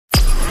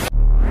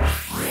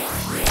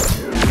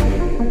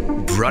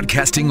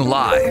Broadcasting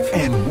live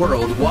and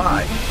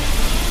worldwide.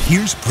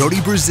 Here's Brody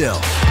Brazil.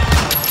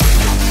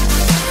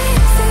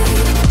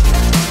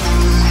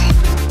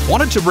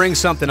 Wanted to bring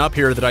something up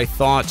here that I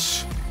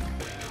thought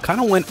kind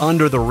of went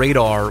under the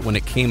radar when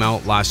it came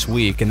out last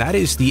week, and that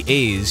is the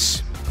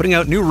A's putting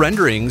out new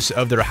renderings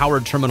of their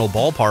Howard Terminal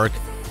ballpark.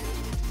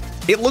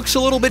 It looks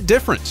a little bit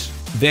different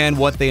than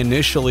what they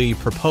initially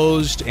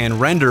proposed and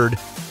rendered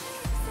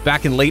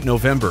back in late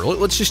November.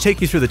 Let's just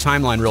take you through the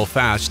timeline real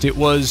fast. It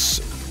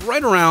was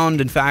right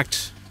around, in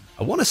fact,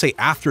 I want to say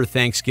after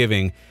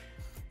Thanksgiving,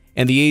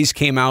 and the A's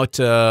came out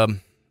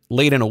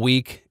late in a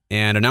week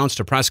and announced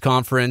a press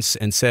conference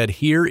and said,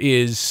 here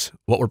is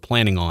what we're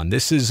planning on.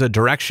 This is a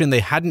direction they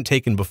hadn't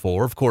taken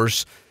before. Of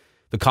course,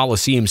 the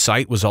Coliseum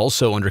site was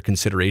also under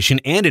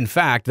consideration, and in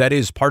fact, that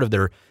is part of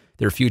their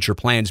future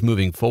plans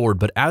moving forward.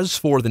 But as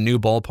for the new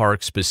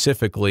ballpark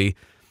specifically,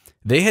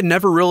 they had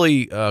never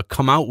really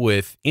come out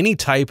with any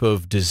type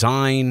of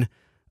design,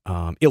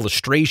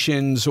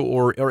 illustrations,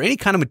 or any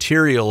kind of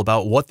material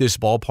about what this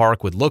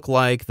ballpark would look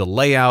like, the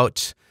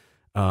layout,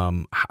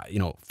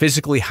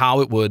 physically how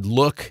it would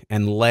look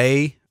and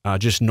lay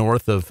just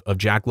north of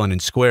Jack London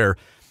Square.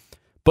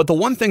 But the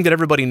one thing that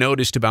everybody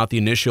noticed about the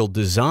initial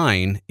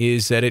design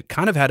is that it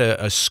kind of had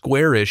a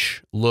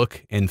squarish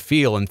look and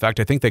feel. In fact,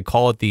 I think they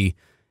call it the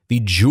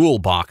jewel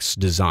box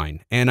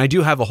design. And I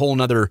do have a whole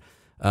nother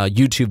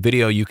YouTube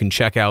video you can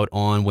check out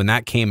on when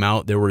that came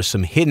out. There were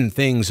some hidden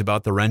things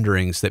about the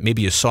renderings that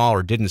maybe you saw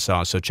or didn't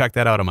saw, so check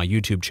that out on my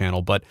YouTube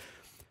channel. But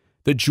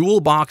the jewel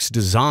box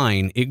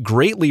design, it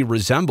greatly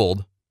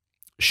resembled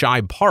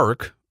Shibe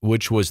Park,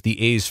 which was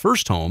the A's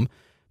first home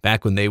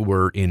back when they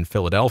were in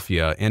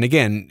Philadelphia. And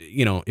again,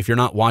 if you're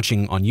not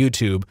watching on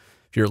YouTube,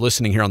 if you're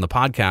listening here on the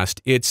podcast,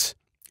 it's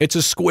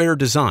a square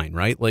design,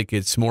 right? Like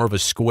it's more of a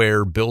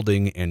square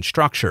building and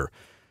structure.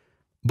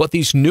 But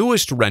these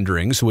newest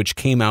renderings, which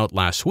came out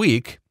last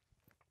week,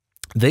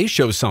 they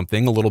show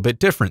something a little bit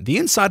different. The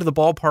inside of the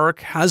ballpark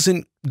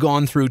hasn't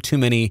gone through too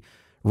many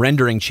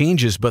rendering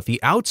changes, but the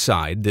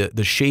outside,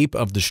 the shape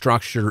of the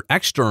structure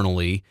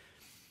externally,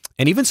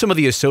 and even some of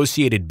the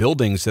associated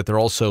buildings that they're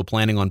also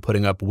planning on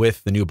putting up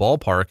with the new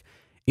ballpark,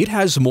 it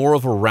has more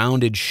of a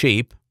rounded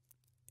shape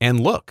and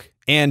look.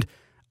 And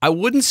I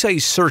wouldn't say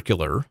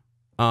circular,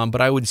 but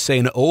I would say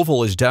an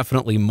oval is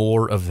definitely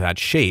more of that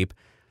shape.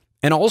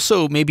 And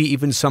also maybe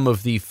even some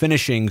of the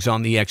finishings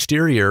on the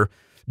exterior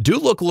do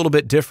look a little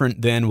bit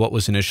different than what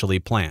was initially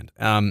planned.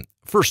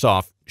 First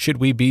off, should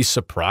we be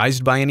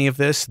surprised by any of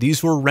this?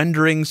 These were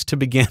renderings to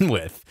begin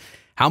with.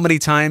 How many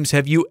times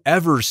have you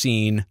ever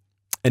seen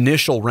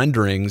initial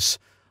renderings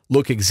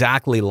look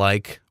exactly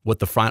like what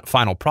the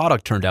final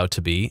product turned out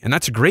to be? And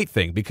that's a great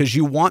thing because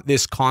you want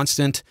this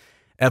constant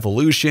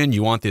evolution.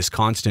 You want this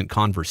constant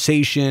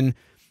conversation.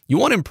 You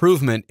want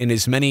improvement in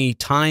as many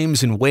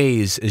times and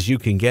ways as you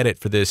can get it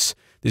for this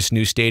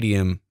new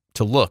stadium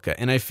to look.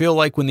 And I feel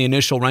like when the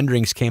initial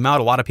renderings came out,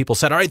 a lot of people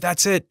said, all right,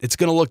 that's it. It's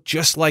going to look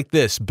just like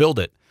this. Build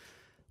it.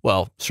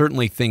 Well,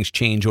 certainly things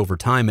change over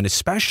time, and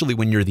especially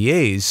when you're the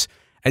A's,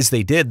 as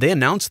they did. They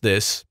announced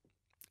this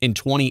in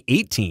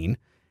 2018,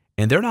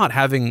 and they're not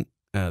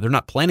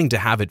planning to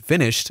have it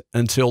finished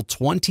until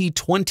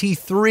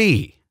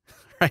 2023,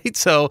 right?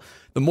 So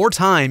the more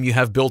time you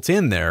have built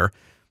in there,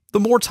 the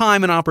more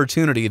time and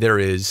opportunity there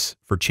is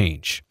for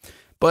change.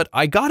 But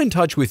I got in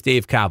touch with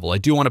Dave Kaval. I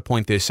do want to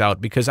point this out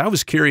because I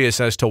was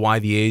curious as to why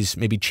the A's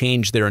maybe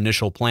changed their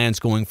initial plans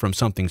going from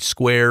something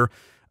square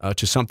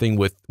to something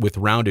with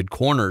rounded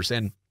corners.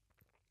 And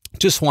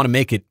just want to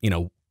make it,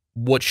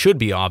 what should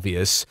be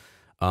obvious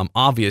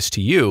to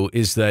you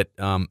is that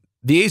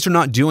the A's are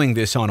not doing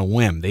this on a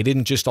whim. They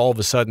didn't just all of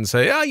a sudden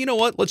say, you know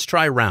what, let's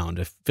try round.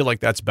 I feel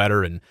like that's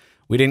better. And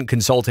we didn't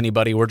consult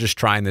anybody. We're just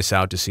trying this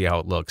out to see how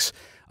it looks.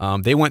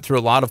 They went through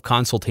a lot of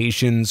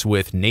consultations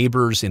with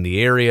neighbors in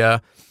the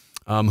area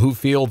who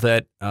feel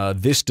that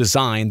this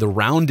design, the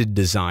rounded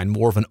design,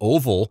 more of an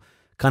oval,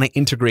 kind of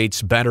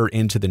integrates better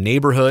into the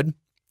neighborhood.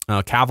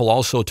 Kaval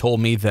also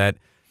told me that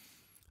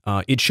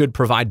it should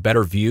provide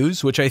better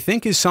views, which I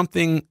think is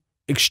something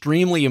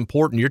extremely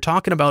important. You're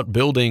talking about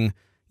building,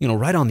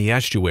 right on the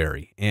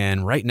estuary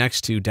and right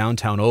next to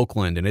downtown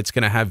Oakland, and it's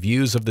going to have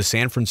views of the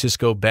San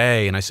Francisco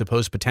Bay, and I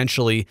suppose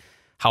potentially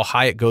how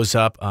high it goes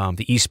up,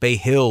 the East Bay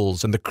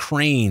Hills and the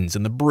cranes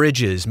and the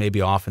bridges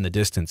maybe off in the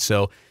distance.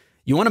 So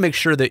you want to make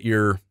sure that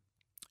your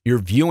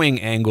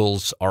viewing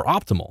angles are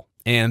optimal.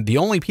 And the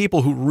only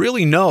people who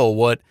really know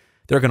what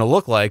they're going to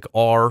look like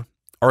are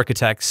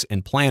architects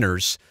and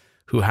planners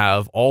who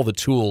have all the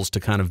tools to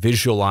kind of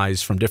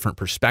visualize from different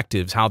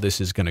perspectives how this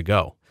is going to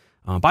go.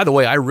 By the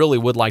way, I really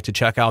would like to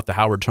check out the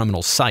Howard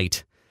Terminal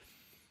site.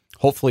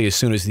 Hopefully, as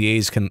soon as the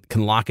A's can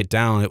lock it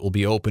down, it will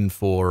be open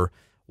for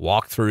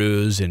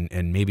walkthroughs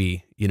and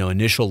maybe,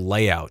 initial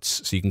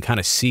layouts so you can kind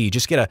of see,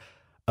 just get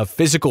a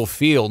physical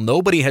feel.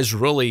 Nobody has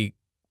really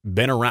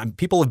been around.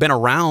 People have been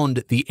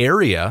around the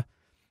area,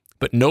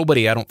 but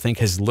nobody, I don't think,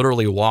 has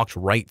literally walked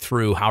right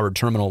through Howard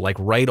Terminal, like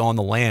right on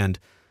the land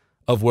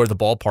of where the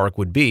ballpark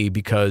would be,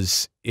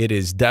 because it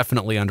is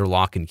definitely under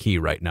lock and key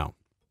right now.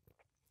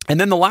 And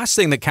then the last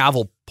thing that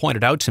Kaval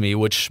pointed out to me,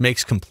 which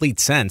makes complete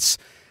sense,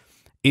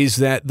 is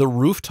that the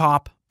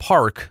rooftop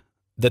park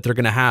that they're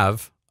going to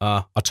have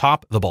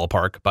atop the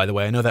ballpark, by the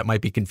way, I know that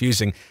might be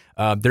confusing.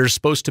 There's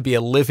supposed to be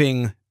a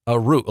living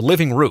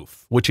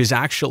roof, which is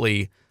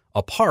actually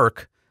a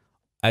park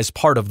as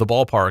part of the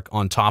ballpark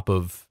on top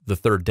of the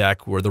third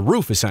deck where the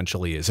roof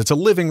essentially is. It's a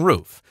living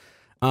roof.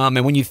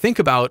 And when you think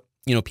about,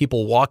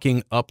 people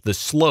walking up the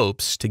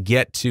slopes to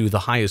get to the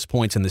highest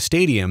points in the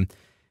stadium,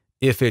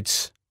 if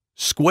it's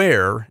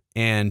square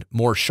and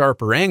more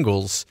sharper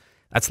angles,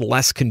 that's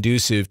less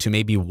conducive to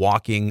maybe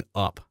walking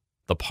up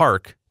the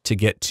park to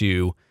get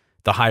to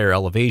the higher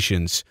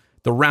elevations.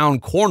 The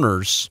round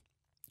corners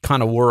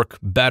kind of work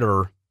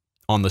better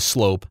on the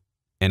slope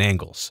and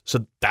angles.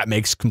 So that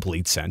makes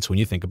complete sense when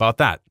you think about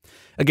that.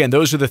 Again,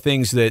 those are the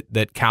things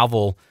that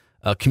Calvel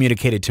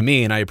communicated to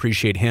me, and I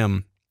appreciate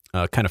him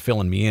kind of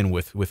filling me in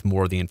with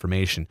more of the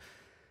information.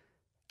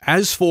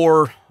 As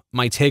for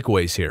my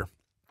takeaways here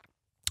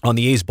on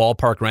the A's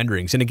ballpark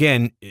renderings, and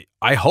again,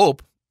 I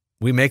hope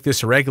we make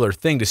this a regular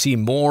thing to see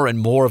more and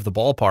more of the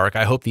ballpark.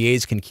 I hope the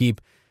A's can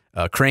keep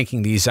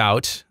cranking these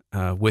out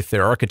with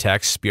their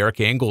architects,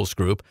 Bjarke Ingels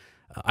Group.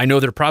 I know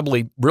they're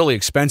probably really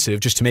expensive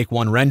just to make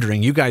one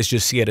rendering. You guys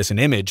just see it as an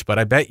image, but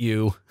I bet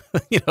you,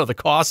 the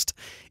cost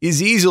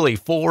is easily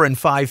 4 and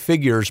 5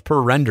 figures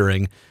per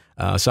rendering.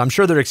 So I'm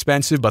sure they're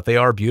expensive, but they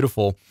are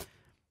beautiful.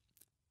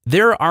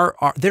 There are,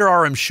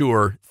 I'm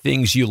sure,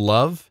 things you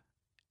love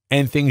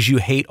and things you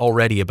hate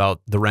already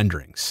about the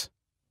renderings.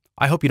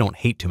 I hope you don't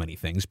hate too many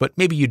things, but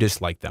maybe you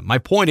dislike them. My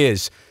point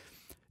is,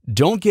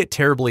 don't get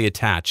terribly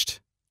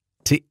attached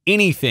to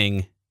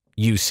anything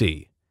you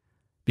see.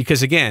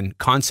 Because again,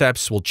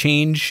 concepts will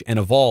change and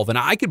evolve. And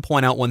I can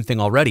point out one thing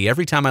already.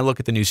 Every time I look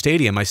at the new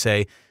stadium, I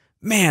say,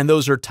 man,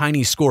 those are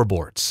tiny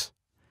scoreboards.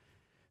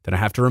 Then I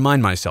have to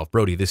remind myself,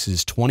 Brody, this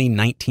is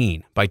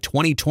 2019. By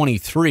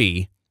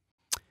 2023,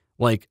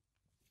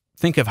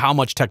 think of how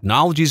much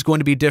technology is going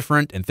to be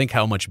different and think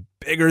how much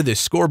bigger this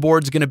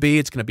scoreboard is going to be.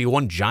 It's going to be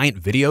one giant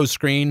video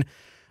screen,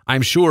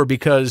 I'm sure,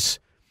 because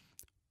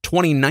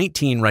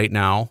 2019 right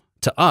now,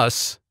 to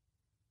us,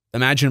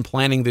 imagine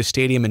planning this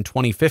stadium in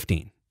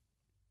 2015,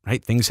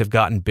 right? Things have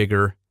gotten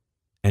bigger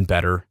and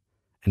better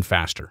and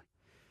faster.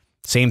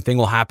 Same thing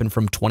will happen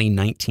from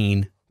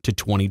 2019 to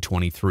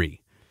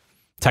 2023.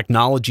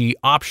 Technology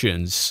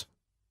options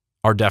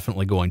are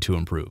definitely going to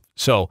improve.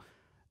 So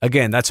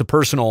again, that's a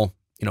personal,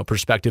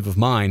 perspective of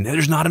mine.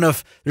 There's not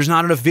enough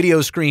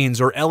video screens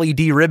or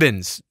LED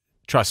ribbons.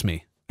 Trust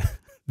me,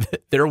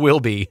 there will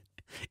be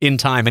in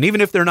time. And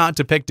even if they're not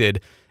depicted,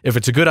 if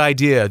it's a good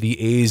idea, the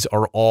A's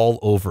are all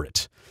over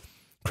it.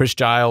 Chris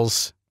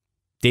Giles,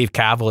 Dave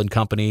Calvel and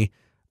company,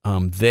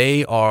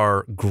 they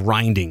are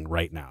grinding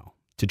right now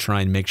to try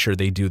and make sure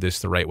they do this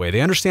the right way.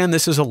 They understand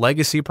this is a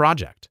legacy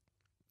project.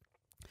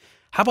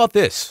 How about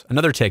this?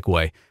 Another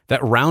takeaway,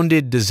 that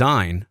rounded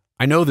design.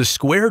 I know the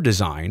square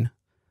design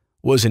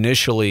was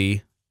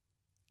initially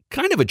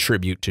kind of a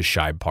tribute to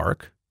Shibe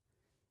Park.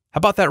 How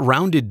about that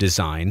rounded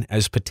design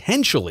as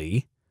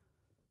potentially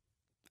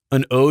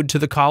an ode to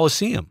the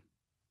Coliseum?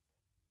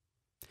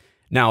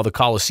 Now, the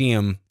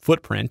Coliseum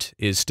footprint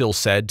is still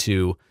said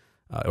to,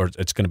 or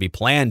it's going to be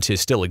planned to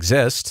still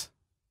exist,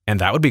 and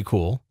that would be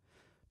cool.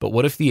 But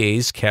what if the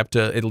A's kept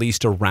at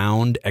least a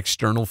round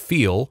external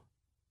feel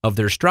of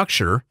their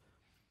structure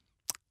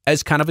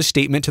as kind of a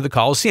statement to the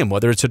Coliseum,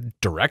 whether it's a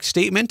direct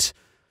statement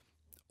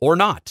or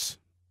not?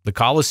 The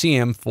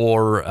Coliseum,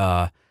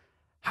 for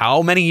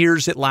how many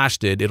years it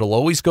lasted, it'll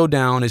always go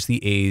down as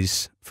the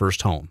A's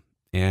first home.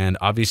 And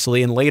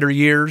obviously in later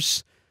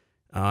years,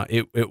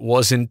 it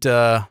wasn't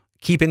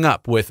keeping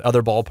up with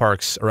other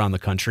ballparks around the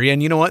country.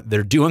 And you know what?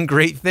 They're doing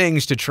great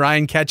things to try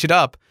and catch it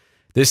up.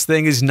 This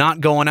thing is not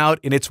going out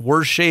in its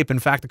worst shape. In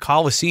fact, the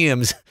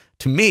Coliseum's,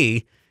 to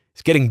me,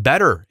 is getting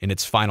better in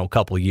its final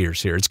couple of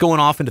years here. It's going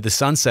off into the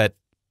sunset,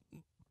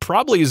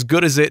 probably as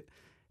good as it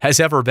has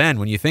ever been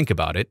when you think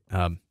about it,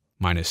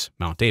 minus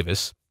Mount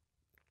Davis.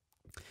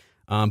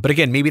 But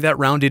again, maybe that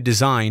rounded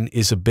design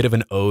is a bit of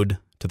an ode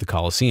to the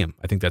Coliseum.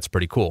 I think that's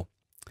pretty cool.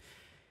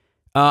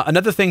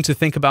 Another thing to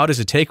think about as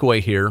a takeaway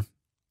here,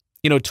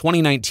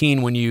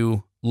 2019, when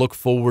you look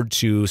forward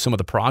to some of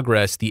the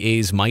progress the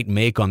A's might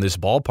make on this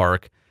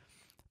ballpark,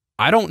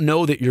 I don't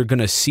know that you're going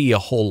to see a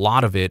whole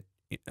lot of it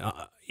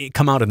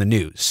come out in the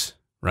news,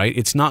 right?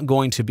 It's not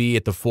going to be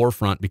at the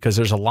forefront because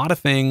there's a lot of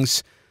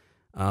things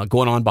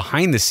going on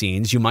behind the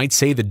scenes. You might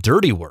say the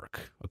dirty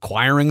work,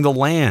 acquiring the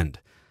land,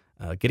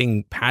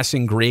 getting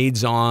passing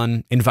grades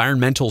on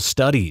environmental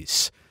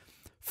studies,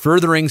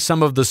 furthering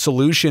some of the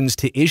solutions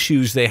to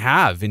issues they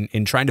have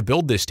in trying to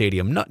build this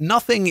stadium.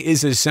 Nothing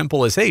is as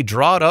simple as, hey,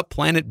 draw it up,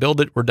 plan it,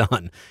 build it, we're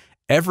done.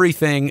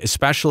 Everything,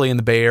 especially in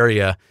the Bay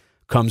Area,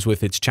 comes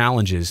with its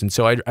challenges. And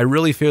so I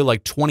really feel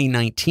like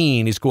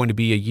 2019 is going to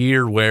be a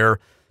year where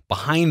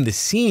behind the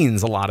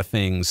scenes, a lot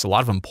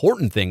of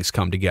important things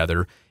come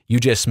together. You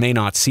just may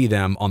not see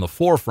them on the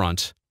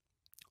forefront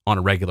on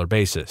a regular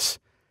basis.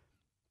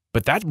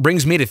 But that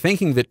brings me to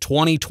thinking that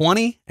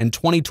 2020 and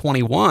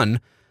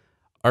 2021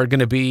 are going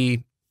to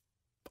be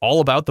all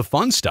about the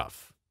fun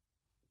stuff.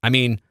 I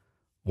mean,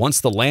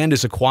 once the land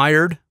is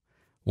acquired,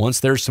 once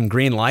there's some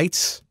green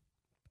lights,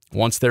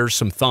 once there's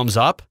some thumbs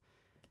up,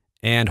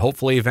 and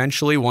hopefully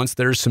eventually once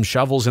there's some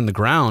shovels in the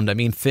ground, I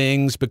mean,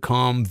 things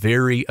become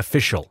very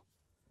official.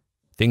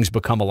 Things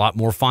become a lot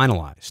more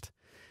finalized.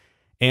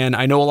 And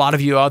I know a lot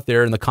of you out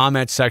there in the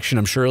comments section,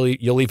 I'm sure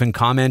you'll even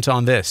comment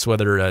on this,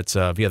 whether it's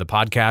via the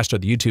podcast or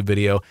the YouTube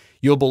video.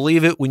 You'll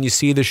believe it when you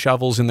see the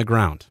shovels in the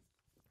ground.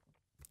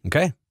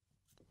 Okay?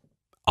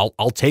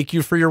 I'll take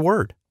you for your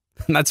word.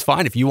 And that's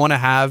fine. If you want to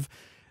have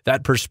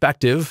that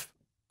perspective,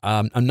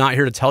 I'm not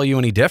here to tell you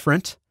any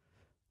different,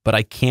 but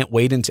I can't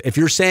wait until, if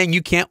you're saying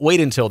you can't wait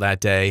until that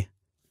day,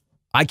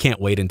 I can't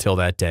wait until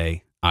that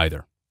day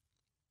either.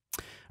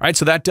 All right,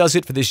 so that does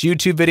it for this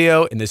YouTube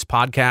video and this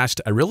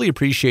podcast. I really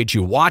appreciate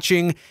you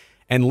watching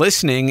and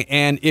listening.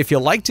 And if you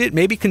liked it,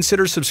 maybe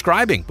consider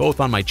subscribing, both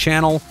on my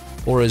channel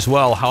or as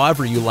well,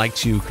 however you like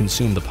to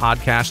consume the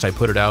podcast. I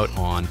put it out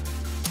on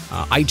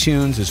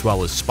iTunes, as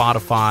well as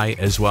Spotify,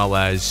 as well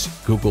as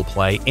Google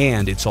Play,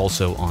 and it's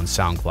also on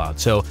SoundCloud.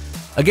 So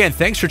again,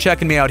 thanks for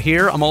checking me out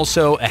here. I'm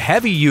also a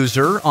heavy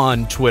user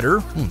on Twitter.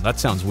 That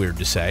sounds weird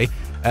to say.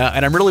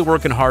 And I'm really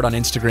working hard on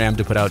Instagram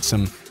to put out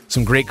some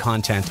great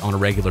content on a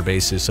regular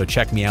basis. So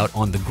check me out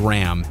on the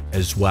gram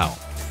as well.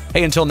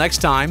 Hey, until next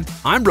time,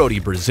 I'm Brody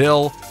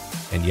Brazil.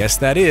 And yes,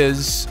 that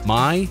is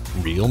my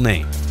real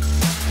name.